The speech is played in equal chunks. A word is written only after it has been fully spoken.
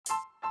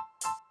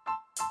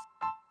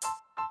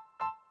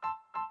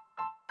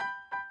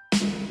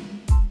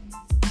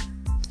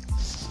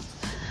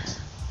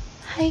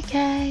Hi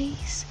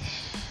guys,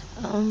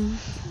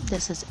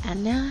 this is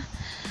Anna,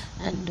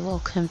 and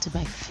welcome to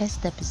my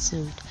first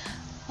episode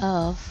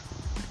of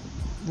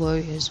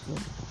Warriors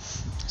World.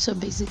 So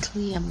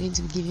basically, I'm going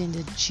to be giving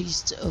the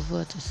gist of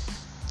what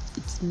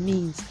it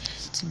means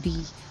to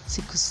be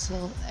sickle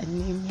cell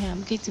anemia.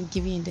 I'm going to be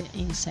giving you the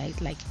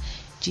insight, like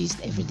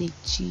everyday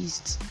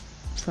gist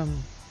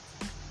from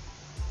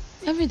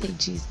everyday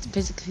gist,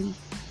 basically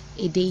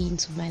a day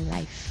into my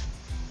life.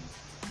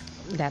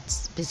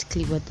 That's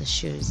basically what the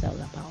show is all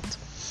about.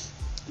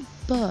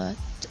 But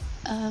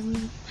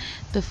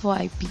before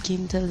I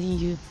begin telling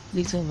you a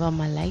little about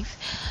my life,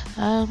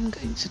 I'm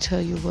going to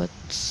tell you what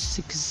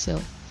sickle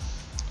cell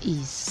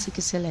is.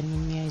 Sickle cell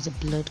anemia is a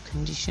blood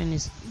condition.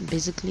 It's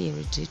basically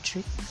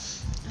hereditary,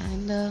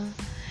 and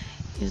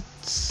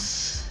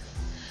it's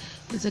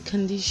a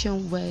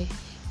condition where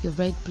your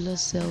red blood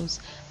cells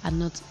are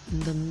not in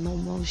the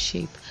normal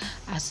shape,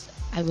 as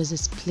I was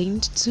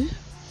explained to.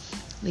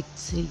 Like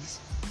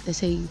they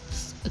say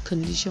it's a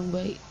condition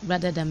where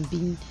rather than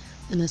being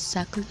in a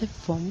circular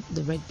form,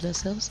 the red blood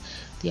cells,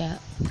 they are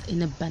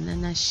in a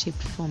banana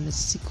shaped form, a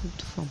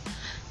sickled form,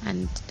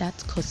 and that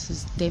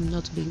causes them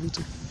not to be able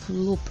to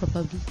flow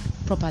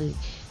properly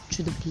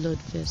through the blood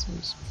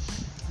vessels.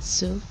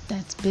 So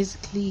that's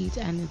basically it,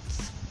 and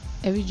it's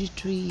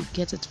hereditary. You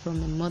get it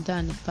from a mother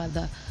and a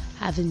father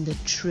having the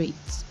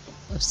traits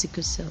of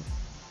sickle cell.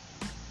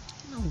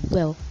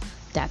 Well,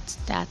 that's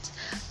that.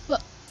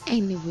 But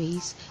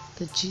anyways,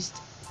 the gist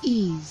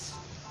is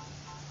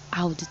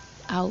how do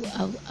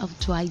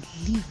I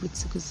live with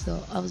sickle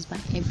cell? How was my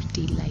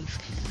everyday life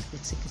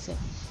with sickle cell?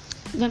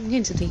 I'm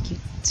going to take you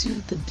to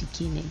the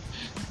beginning.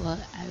 Well,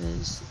 I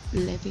was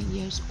 11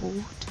 years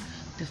old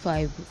before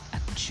I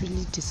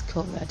actually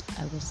discovered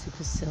I was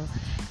sickle cell,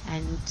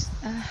 and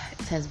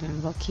it has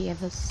been rocky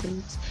ever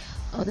since.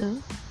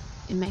 Although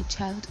in my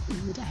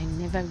childhood I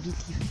never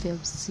really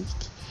felt sick,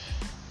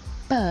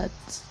 but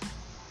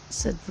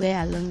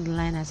somewhere along the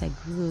line as I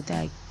grew older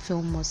I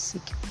felt more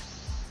sick.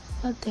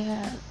 But there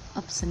are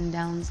ups and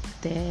downs.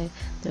 There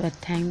were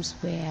times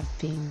where I've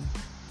been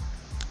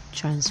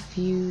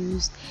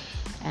transfused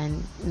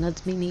and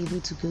not being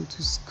able to go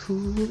to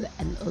school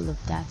and all of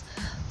that.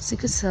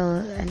 Sickle cell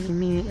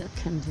anemia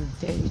can be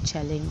very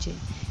challenging,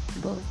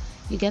 but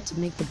you get to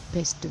make the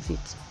best of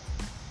it.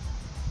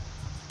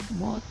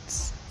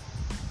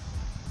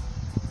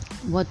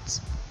 What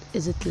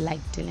is it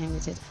like dealing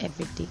with it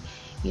every day?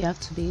 You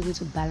have to be able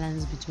to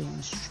balance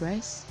between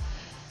stress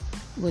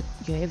with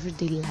your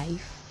everyday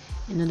life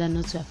in order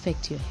not to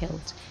affect your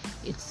health.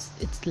 It's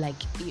like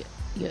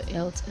your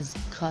health is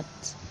cut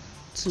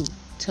to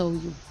tell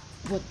you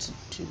what to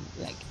do.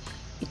 Like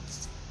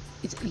it's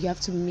you have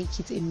to make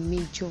it a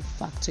major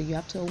factor. You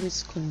have to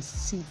always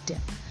consider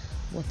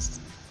what's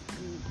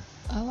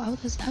how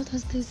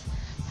does this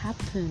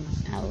happen?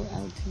 How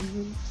do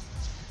you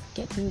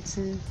get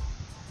into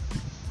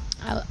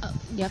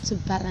you have to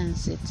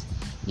balance it.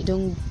 You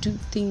don't do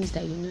things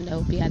that you know that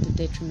will be at the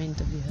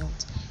detriment of your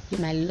health. You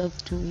might love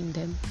doing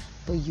them,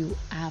 but you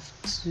have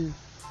to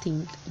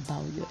think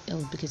about your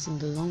health, because in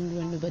the long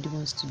run nobody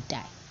wants to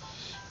die.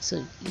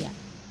 So yeah,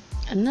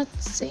 I'm not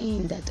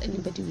saying that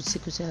anybody with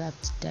sickle cell have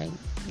to die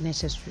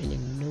necessarily.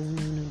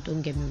 No,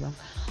 don't get me wrong.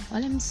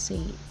 All I'm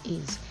saying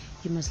is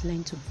you must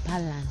learn to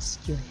balance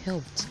your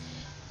health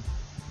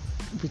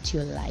with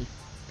your life,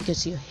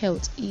 because your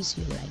health is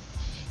your life.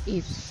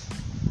 If,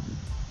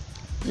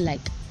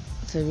 like,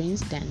 for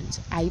instance,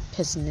 I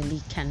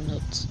personally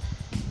cannot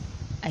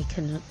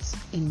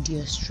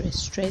endure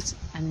stress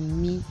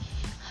and me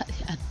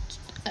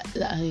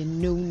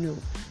no.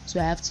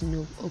 So I have to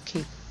know,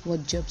 okay,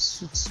 what job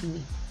suits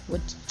me,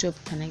 what job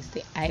can I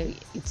stay. I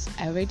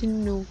already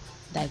know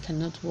that I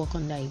cannot work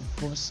under a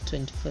boss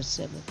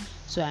 24/7.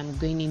 So I'm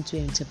going into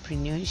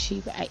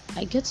entrepreneurship.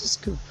 I go to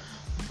school,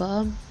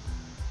 but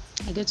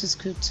I go to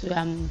school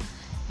to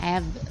I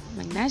have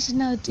my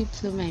national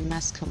diploma in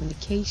mass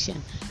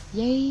communication.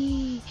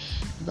 Yay!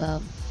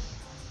 But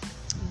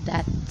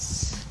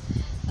that's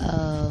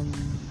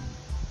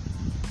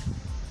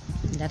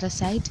that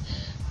aside.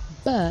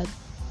 But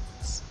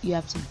you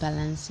have to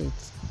balance it.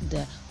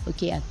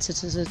 At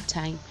certain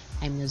time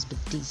I must be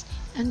this.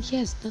 And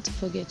yes, not to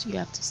forget, you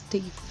have to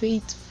stay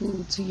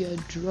faithful to your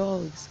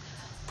drugs.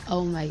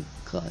 Oh my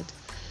God,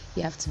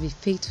 you have to be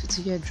faithful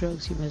to your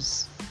drugs. You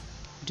must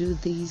do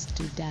this,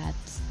 do that,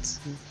 to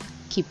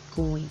keep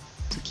going,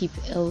 to keep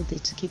healthy,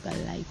 to keep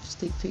alive,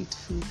 stay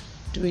faithful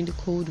during the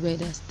cold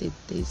weather, stay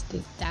this,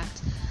 stay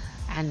that,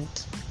 and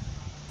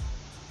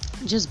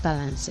just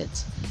balance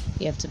it.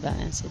 You have to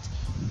balance it.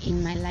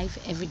 In my life,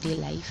 everyday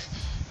life,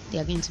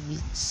 there are going to be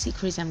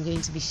secrets I'm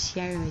going to be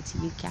sharing with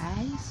you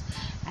guys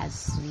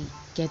as we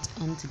get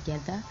on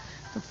together.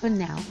 But for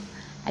now,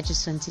 I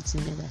just wanted to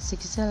know that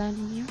sickle cell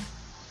anemia,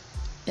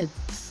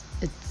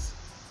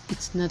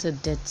 it's not a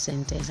death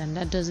sentence, and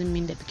that doesn't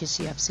mean that because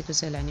you have sickle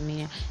cell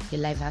anemia your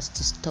life has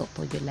to stop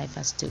or your life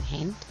has to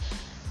end.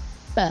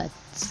 But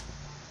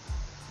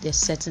there's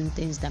certain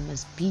things that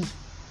must be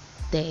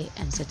there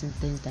and certain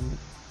things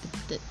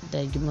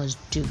that you must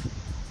do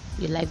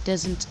Your life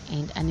doesn't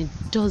end, and it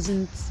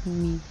doesn't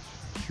mean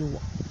you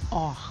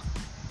are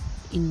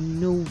in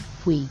no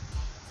way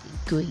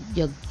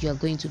you're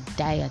going to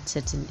die at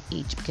certain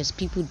age, because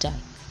people die.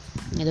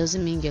 It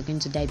doesn't mean you're going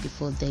to die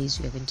before this,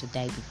 you're going to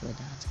die before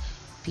that.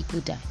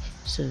 People die.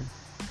 So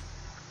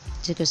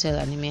sickle cell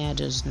anemia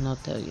does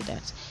not tell you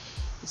that.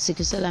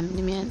 Sickle cell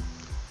anemia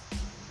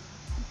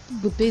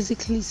will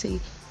basically say,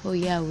 oh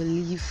yeah, I will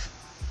live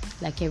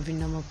like every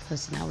normal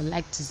person. I would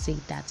like to say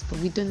that, but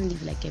we don't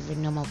live like every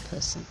normal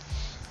person.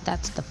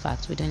 That's the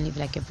fact. We don't live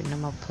like every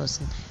normal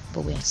person,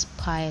 but we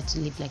aspire to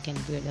live like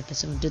every other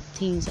person. We do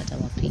things at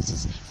our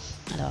pace,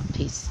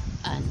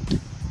 and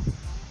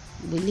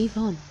we live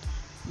on.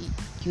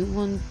 You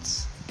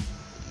want,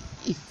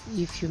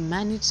 if you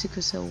manage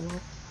sickle cell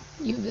well,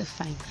 you'll be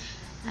fine.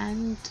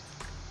 And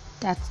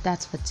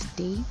that's for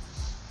today.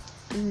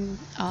 In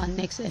our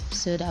next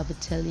episode, I'll be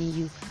telling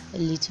you a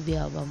little bit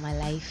about my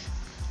life.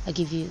 I'll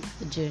give you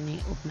a journey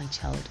of my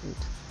childhood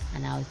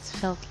and how it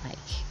felt like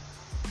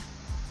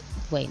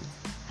when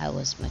I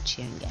was much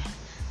younger.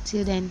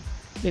 Till then,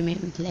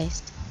 remain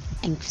blessed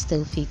and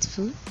still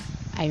faithful.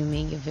 I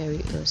remain your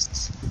very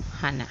host,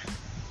 Hannah.